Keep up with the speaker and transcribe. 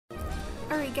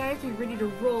Alright guys, we're ready to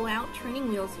roll out training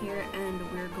wheels here, and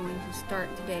we're going to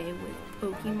start today with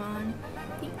Pokemon,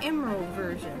 the Emerald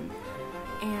version.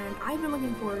 And I've been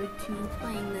looking forward to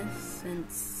playing this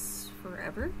since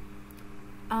forever.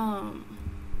 Getting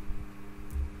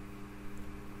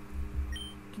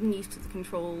used to the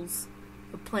controls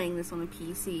of playing this on a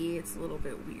PC, it's a little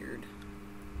bit weird.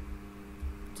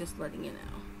 Just letting you know.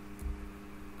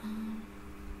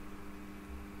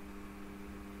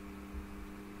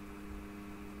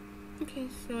 Okay,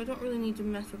 so I don't really need to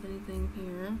mess with anything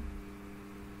here.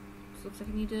 This looks like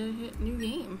I need to hit new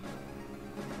game.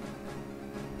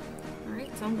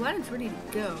 Alright, so I'm glad it's ready to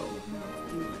go. I don't have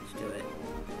to do much to it.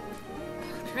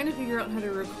 Trying to figure out how to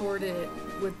record it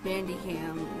with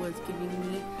Bandicam was giving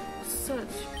me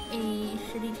such a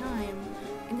shitty time.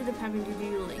 I ended up having to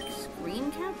do like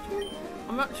screen capture.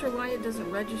 I'm not sure why it doesn't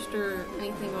register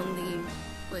anything on the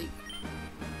like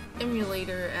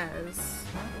emulator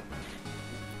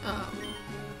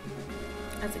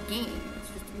as a game. It's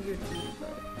just weird to me,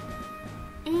 but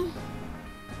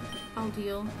I'll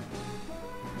deal.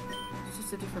 It's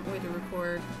just a different way to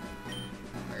record.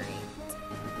 Alright.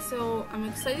 So I'm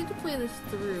excited to play this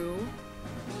through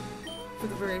for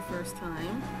the very first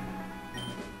time.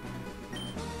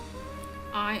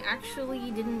 I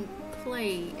actually didn't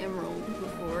play Emerald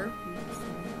before.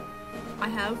 I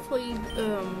have played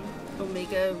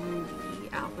Omega Ruby,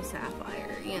 Alpha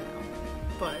Sapphire, you know,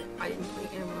 but I didn't play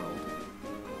Emerald.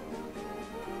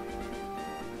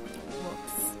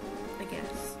 Whoops, I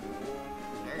guess.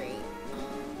 Alright.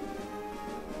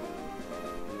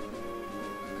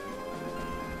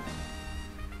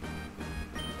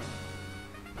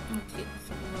 Let's get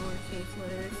some lowercase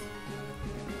letters.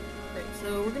 Right, so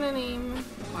we're gonna name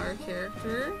our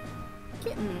character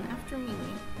Kitten after me.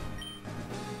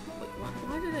 Wait,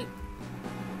 why did I...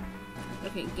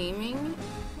 Okay, gaming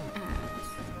at...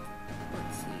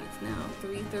 Let's see, it's now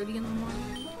 3:30 in the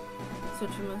morning.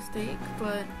 Such a mistake,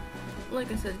 but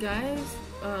like I said, guys,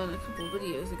 a couple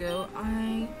videos ago,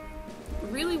 I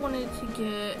really wanted to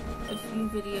get a few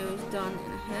videos done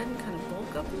in a head and kind of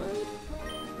bulk upload.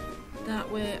 That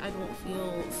way I don't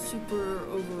feel super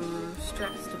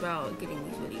over-stressed about getting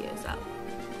these videos up.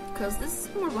 Because this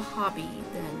is more of a hobby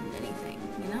than anything,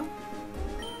 you know?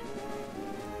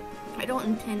 I don't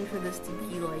intend for this to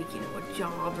be like, you know, a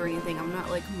job or anything. I'm not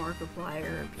like Markiplier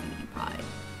or PewDiePie.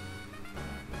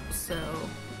 So,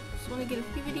 just want to get a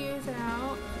few videos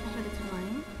out ahead of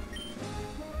time.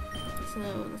 So,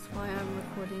 that's why I'm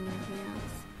recording in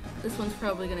advance. This one's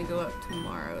probably going to go up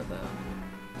tomorrow, though.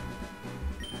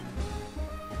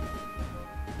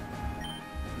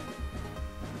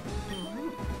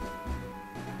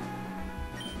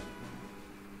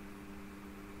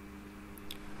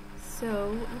 So,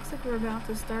 looks like we're about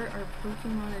to start our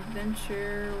Pokemon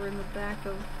adventure. We're in the back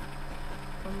of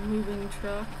a moving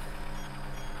truck.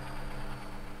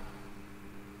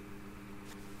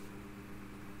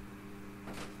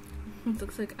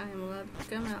 Looks like I am allowed to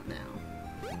come out now.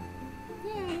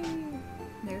 Yay!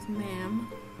 There's Ma'am.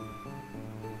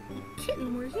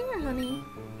 Kitten, we're here, honey.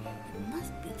 It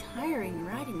must be tiring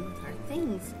riding with our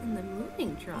things in the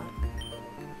moving truck.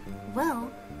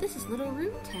 Well, this is Little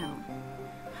Root Town.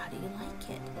 How do you like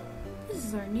it? This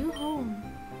is our new home.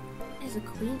 It has a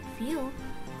quaint feel,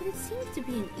 but it seems to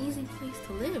be an easy place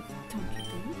to live, don't you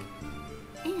think?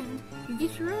 And you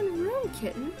get your own room,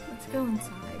 Kitten. Let's go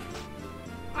inside.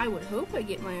 I would hope I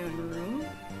get my own room.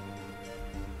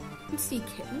 And see,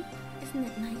 Kitten, isn't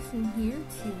it nice in here,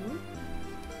 too?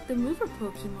 The mover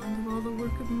Pokemon do all the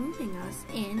work of moving us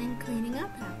in and cleaning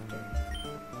up after.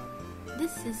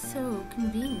 This is so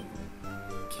convenient.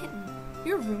 Kitten,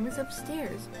 your room is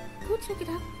upstairs. Go check it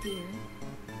out, dear.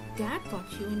 Dad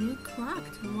bought you a new clock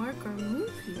to mark our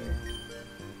move here.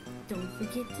 Don't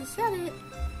forget to set it.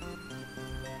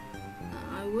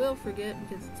 I will forget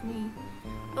because it's me.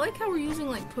 I like how we're using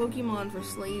like Pokemon for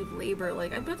slave labor.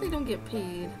 Like, I bet they don't get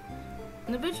paid.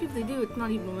 And I bet you if they do, it's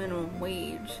not even minimum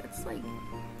wage. It's like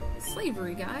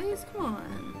slavery, guys. Come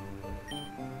on.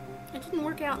 It didn't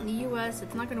work out in the US.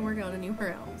 It's not going to work out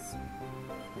anywhere else.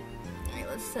 Alright,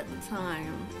 let's set the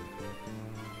time.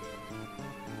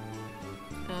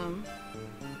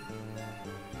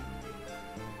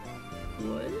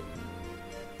 What?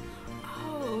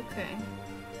 Oh, okay.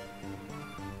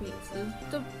 Wait, so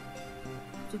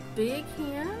the big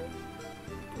hand?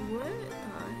 What the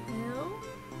hell?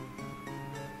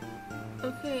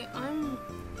 Okay, I'm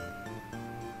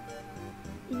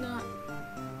not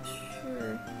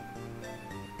sure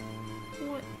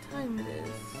what time it is.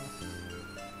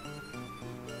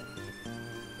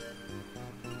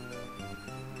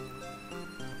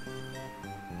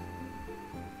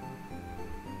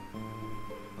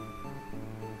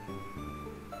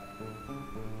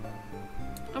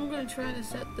 gonna try to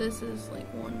set this as like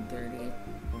 1:30.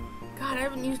 God, I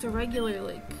haven't used a regular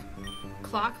like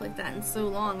clock like that in so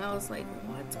long. I was like,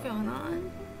 what's going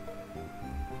on?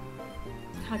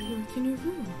 How do you like your new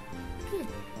room? Good.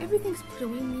 Everything's put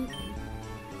away neatly.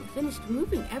 I finished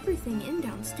moving everything in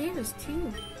downstairs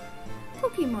too.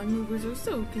 Pokemon movers are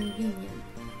so convenient.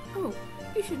 Oh,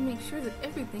 you should make sure that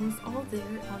everything's all there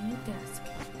on your desk.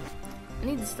 I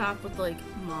need to stop with like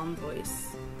mom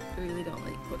voice. I really don't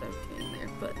like what I'm doing there,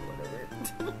 but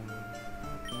whatever.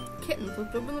 Kitten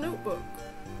flipped open the notebook.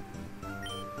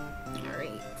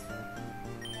 Alright.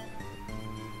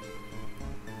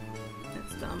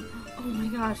 That's dumb. Oh my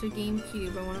gosh, a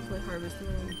GameCube. I want to play Harvest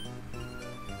Moon.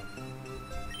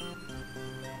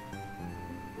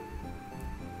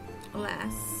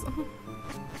 Alas.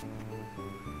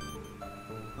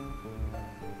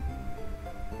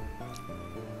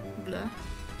 Blah.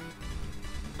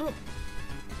 Oh.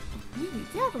 Maybe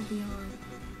Dad'll be on.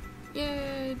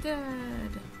 Yay,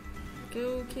 Dad.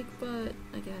 Go kick butt,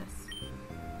 I guess.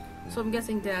 So I'm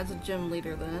guessing Dad's a gym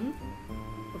leader then.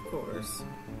 Of course.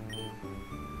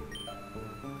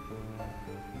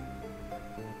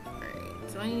 Alright,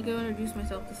 so I need to go introduce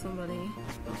myself to somebody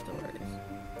afterwards.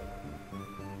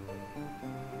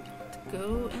 To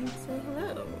go and say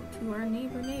hello to our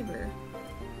neighbor.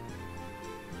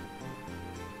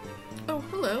 Oh,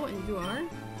 hello, and you are?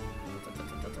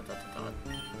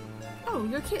 Oh,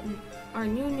 you're Kitten, our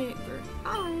new neighbor.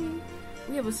 Hi!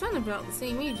 We have a son about the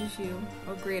same age as you.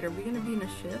 Oh great, are we gonna be in a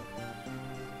ship?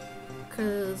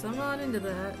 Cause I'm not into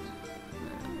that.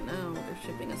 No, they're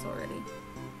shipping us already.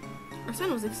 Our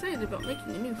son was excited about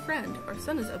making a new friend. Our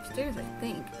son is upstairs, I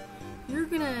think. You're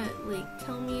gonna, like,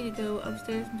 tell me to go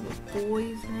upstairs into a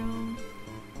boy's room?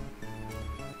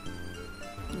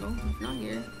 No, he's not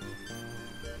here.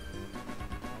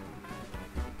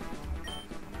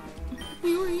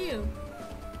 Who are you?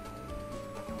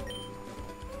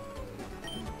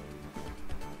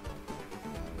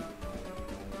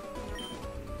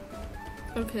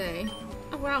 Okay.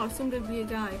 Oh wow, assumed it'd be a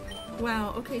guy.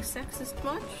 Wow, okay, sexist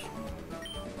much?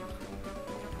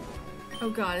 Oh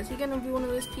god, is he gonna be one of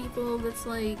those people that's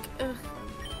like, ugh,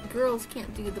 girls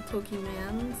can't do the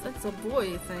Pokemans, that's a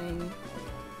boy thing.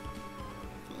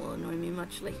 It will annoy me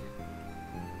muchly.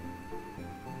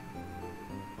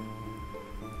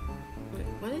 Wait,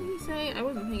 what did he say? I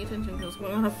wasn't paying attention because I was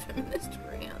going on a feminist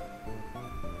rant.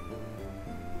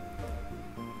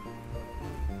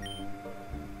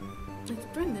 It's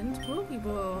Brendan's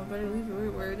Pokeball. Better leave it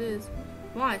right where it is.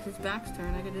 Why? It's his back's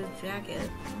turn. I could just jack it.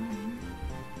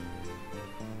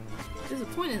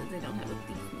 Disappointed that they don't have a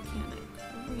thief mechanic.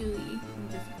 Really, I'm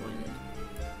disappointed.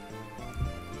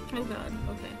 Oh god,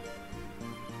 okay.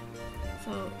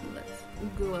 So, let's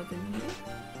go up in here.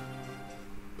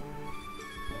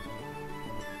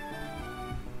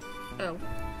 Oh,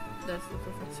 that's the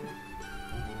professor.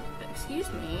 Excuse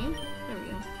me. There we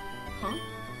go. Huh?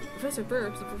 Professor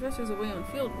Burbs, the professor's away on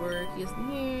field work. He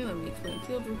isn't here. Let me explain what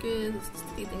field work is. It's to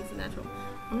study things natural.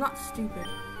 I'm not stupid.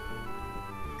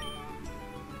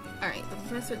 Alright, the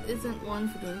professor isn't one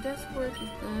for doing desk work. He's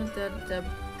blah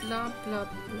blah blah.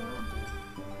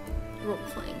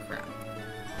 Role-playing crap.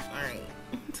 Alright.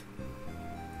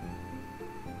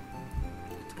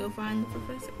 Let's go find the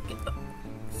professor.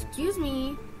 Excuse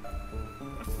me.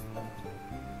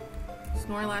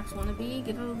 Snorlax wannabe,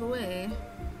 get out of the way.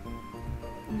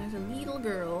 And there's a little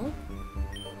girl.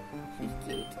 She's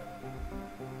cute.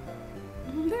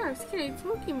 There are scary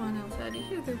Pokemon outside. I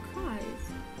hear their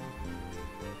cries.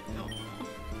 Oh.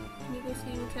 Can you go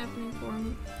see what's happening for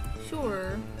me?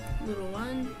 Sure, little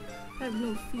one. Have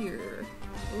no fear.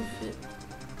 Oh shit.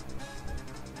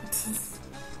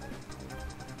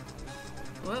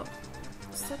 Well,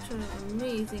 such an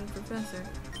amazing professor.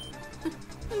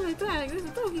 In my bag, there's a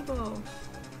Pokeball.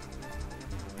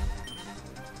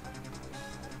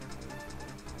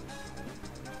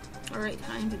 Alright,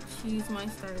 time to choose my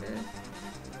starter.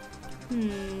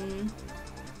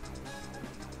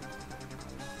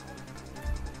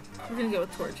 We're gonna go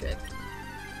with Torchic.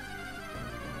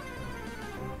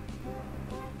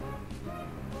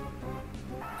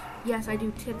 Yes, I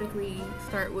do typically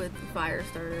start with fire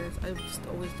starters. I've just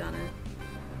always done it.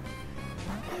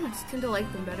 I just tend to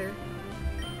like them better.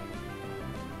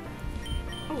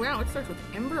 Oh wow, it starts with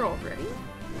Ember already?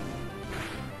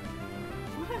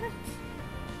 What?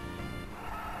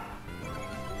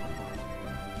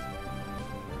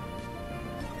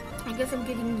 I guess I'm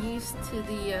getting used to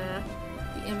the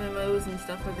MMOs and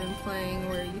stuff I've been playing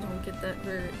where you don't get that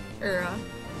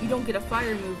you don't get a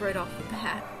fire move right off the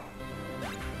bat.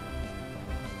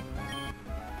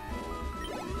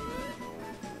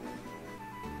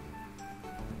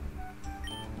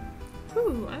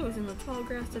 Ooh, I was in the tall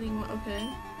grass studying what?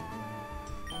 Okay.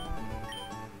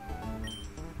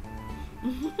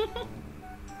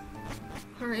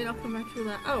 Alright, I'll come back to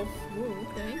that. Oh, whoa,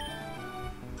 okay.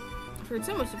 I've heard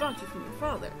so much about you from your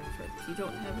father. I've heard that you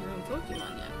don't have your own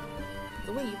Pokemon yet. But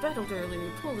the way you battled earlier,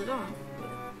 you pulled it off.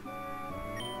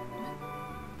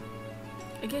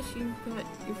 I guess you got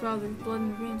your father's blood in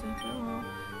your veins after all.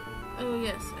 Oh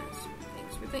yes,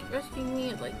 thanks for rescuing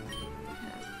me. I'd like to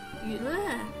have you.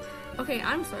 Okay,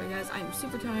 I'm sorry guys, I'm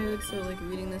super tired, so like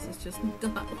reading this is just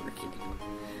not working.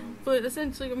 But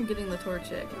essentially I'm getting the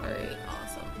Torchic. Alright,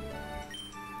 awesome.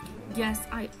 Yes,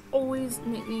 I always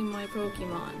nickname my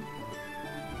Pokemon.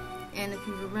 And if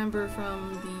you remember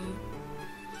from the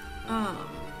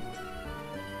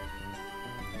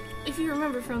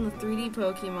 3D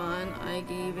Pokemon, I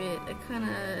gave it a kind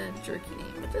of jerky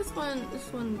name. But this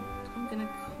one I'm gonna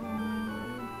call...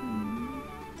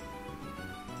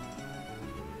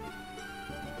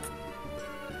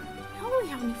 I don't really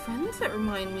have any friends that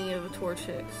remind me of a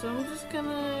Torchic, so I'm just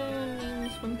gonna name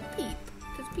this one Peep,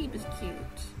 because Peep is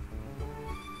cute.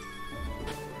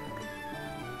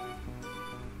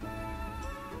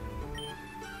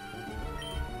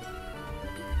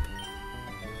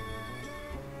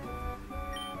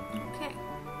 Okay.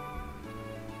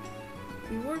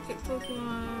 We work at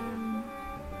Pokemon.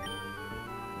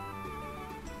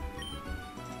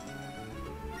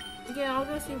 Yeah, I'll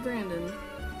go see Brandon.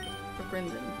 Or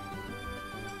Brendan.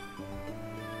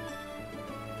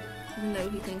 Even though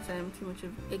he thinks I'm too much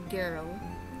of a girl.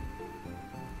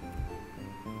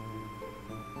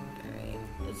 Alright,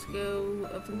 let's go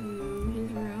up into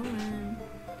his room and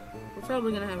we're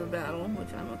probably gonna have a battle,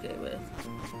 which I'm okay with.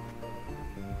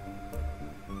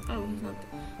 Oh, he's not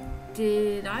there.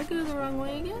 Did I go the wrong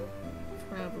way again?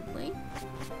 Probably.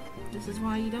 This is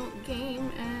why you don't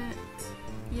game at,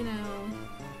 you know...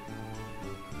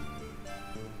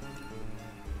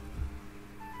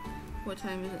 What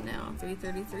time is it now?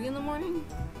 3:33 in the morning?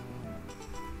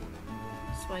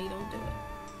 That's why you don't do it.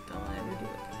 Don't ever do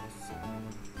it, guys.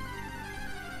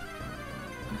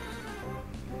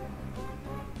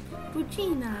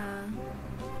 Bugina!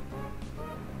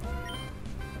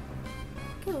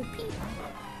 Go, Pete!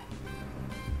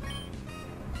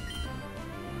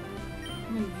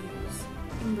 I'm gonna use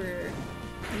Ember.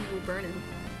 We will burn him.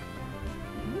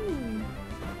 Ooh.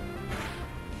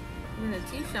 I'm gonna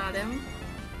two-shot him.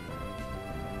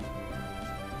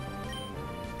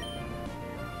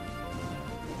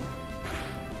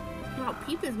 Wow,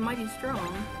 Peep is mighty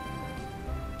strong.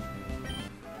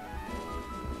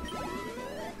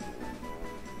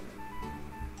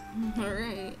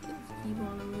 Alright, let's keep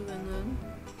on moving then.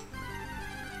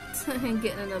 And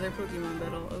getting another Pokemon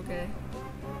battle, okay.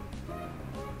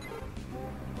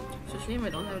 It's a shame I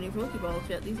don't have any Pokeballs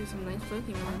yet. These are some nice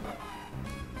Pokemon.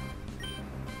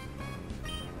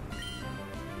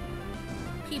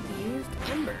 Peep used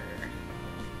Ember.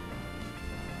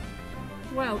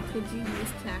 Well, could you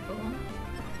use Tackle?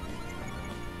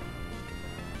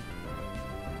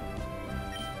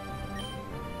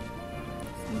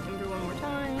 Let's Ember one more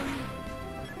time.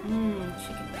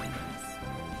 Chicken wings.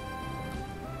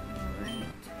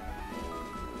 Alright.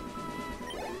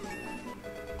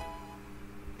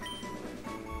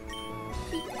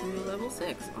 Peep grew to level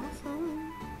 6.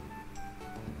 Awesome.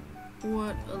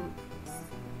 What an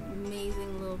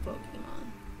amazing little Pokemon.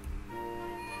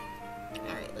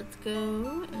 Alright, let's go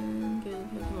and go to the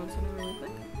Pokemon Center really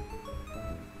quick.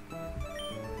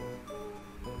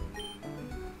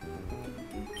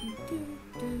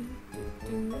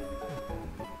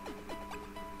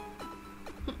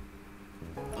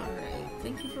 Alright,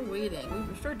 thank you for waiting. We've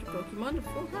restored your Pokemon to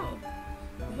full health.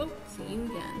 We hope to see you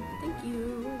again. Thank you.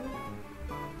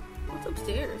 What's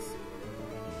upstairs?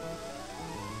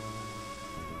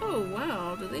 Oh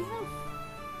wow, do they have...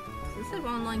 Does this have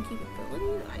online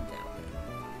capabilities? I doubt it.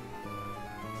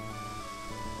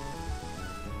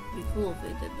 It'd be cool if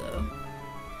they did though.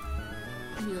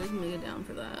 I'd be like mega down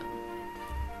for that.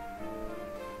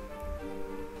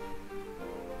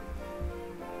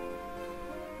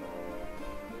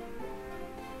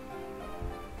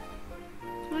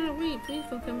 Oh wait, please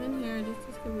don't come in here. I just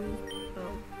discovered this.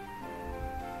 Oh.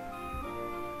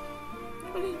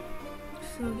 Okay.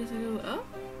 So I guess I go up?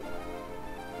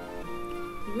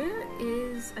 Where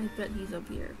is... I bet he's up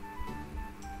here.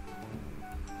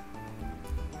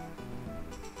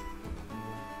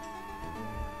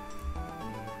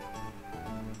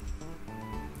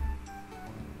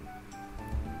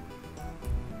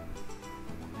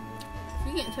 If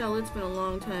you can't tell, it's been a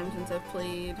long time since I've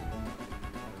played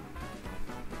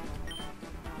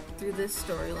through this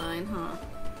storyline, huh?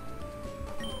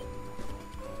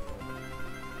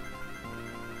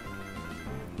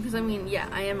 Because, I mean, yeah,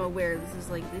 I am aware this is,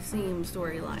 like, the same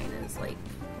storyline as, like,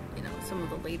 you know, some of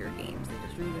the later games. They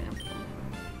just revamped them.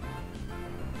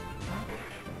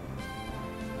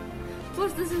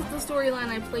 Plus, this is the storyline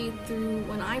I played through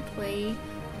when I played...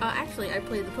 actually, I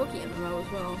played the Pokemon MMO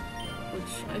as well.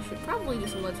 Which, I should probably do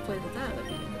some Let's Plays with that. That'd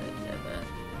be a good idea, but...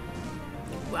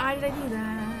 Why did I do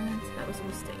that? That was a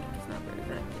mistake. It's not very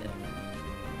effective.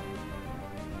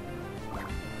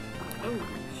 Oh,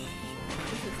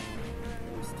 this is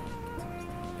a mistake.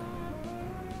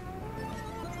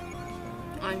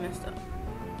 I messed up.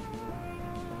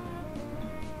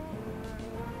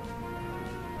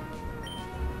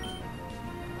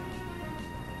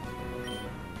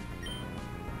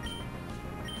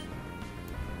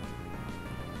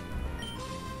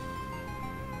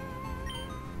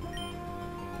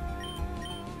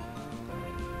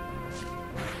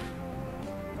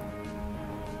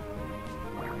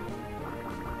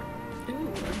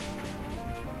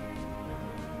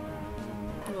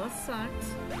 Well, that sucks.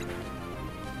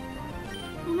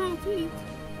 Oh no, Pete!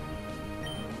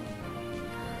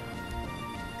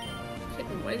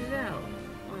 Kitten whited out.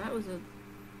 Well, that was a...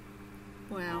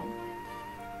 Wow.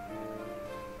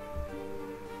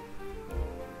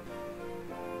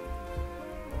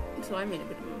 So I made a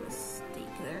bit of a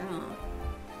mistake there, huh?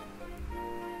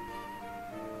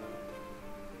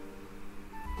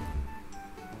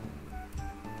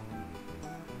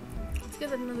 Let's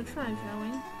give it another try, shall we?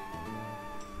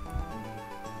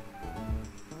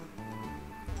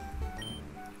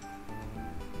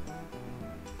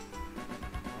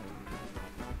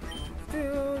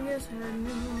 Yes, I heard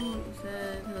what you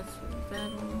said. That's for the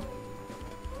battle.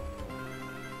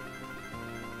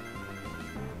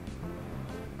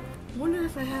 Wonder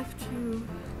if I have to...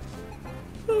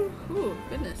 Oh,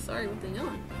 goodness, sorry with the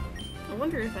yawn. I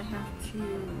wonder if I have to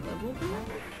level them,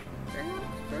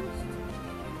 perhaps, first?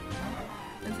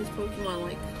 Since this Pokemon,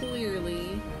 like,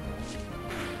 clearly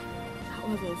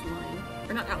out-levels mine.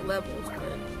 Or not out-levels,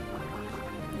 but...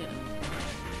 yeah.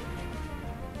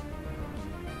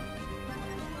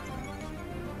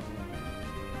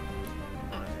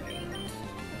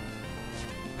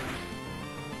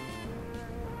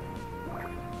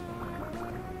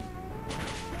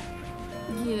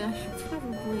 Yeah, I should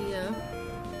probably,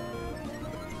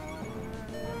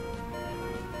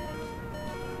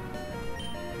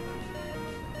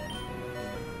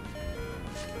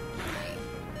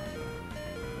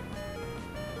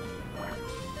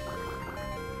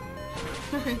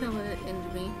 Alright, I'll let it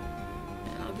end me.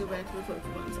 And I'll go back to the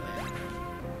Pokemon side.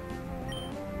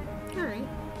 Alright.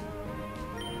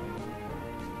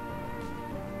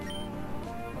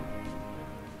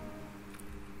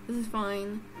 This is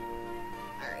fine.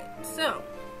 Alright, so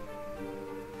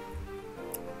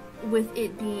with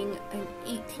it being an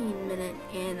 18-minute,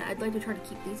 and I'd like to try to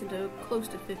keep these into close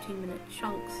to 15-minute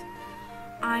chunks,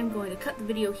 I'm going to cut the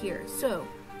video here. So,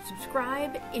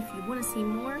 subscribe if you want to see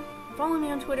more, follow me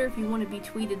on Twitter if you want to be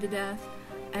tweeted to death,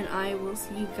 and I will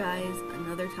see you guys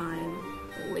another time.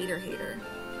 Later, hater.